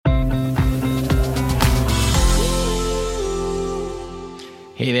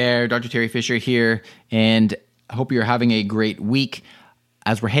Hey there, Dr. Terry Fisher here, and I hope you're having a great week.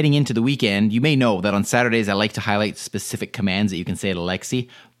 As we're heading into the weekend, you may know that on Saturdays I like to highlight specific commands that you can say to Lexi,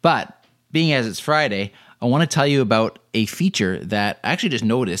 but being as it's Friday, I want to tell you about a feature that I actually just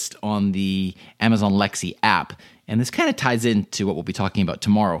noticed on the Amazon Lexi app, and this kind of ties into what we'll be talking about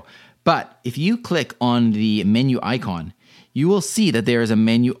tomorrow. But if you click on the menu icon, you will see that there is a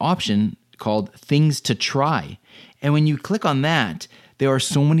menu option called Things to Try. And when you click on that, there are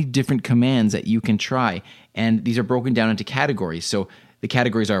so many different commands that you can try. And these are broken down into categories. So the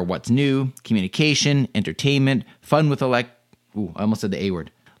categories are what's new, communication, entertainment, fun with I almost said the A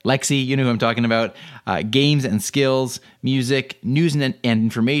word. Lexi, you know who I'm talking about. Games and skills, music, news and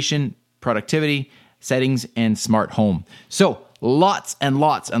information, productivity, settings, and smart home. So lots and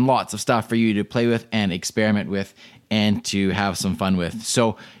lots and lots of stuff for you to play with and experiment with and to have some fun with.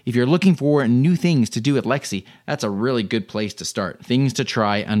 So if you're looking for new things to do with Lexi, that's a really good place to start. Things to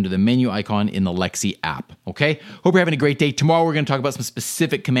try under the menu icon in the Lexi app, okay? Hope you're having a great day. Tomorrow we're going to talk about some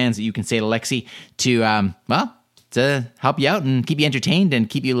specific commands that you can say to Lexi to help you out and keep you entertained and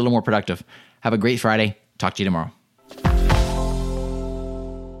keep you a little more productive. Have a great Friday. Talk to you tomorrow.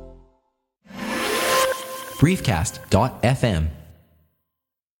 Briefcast.fm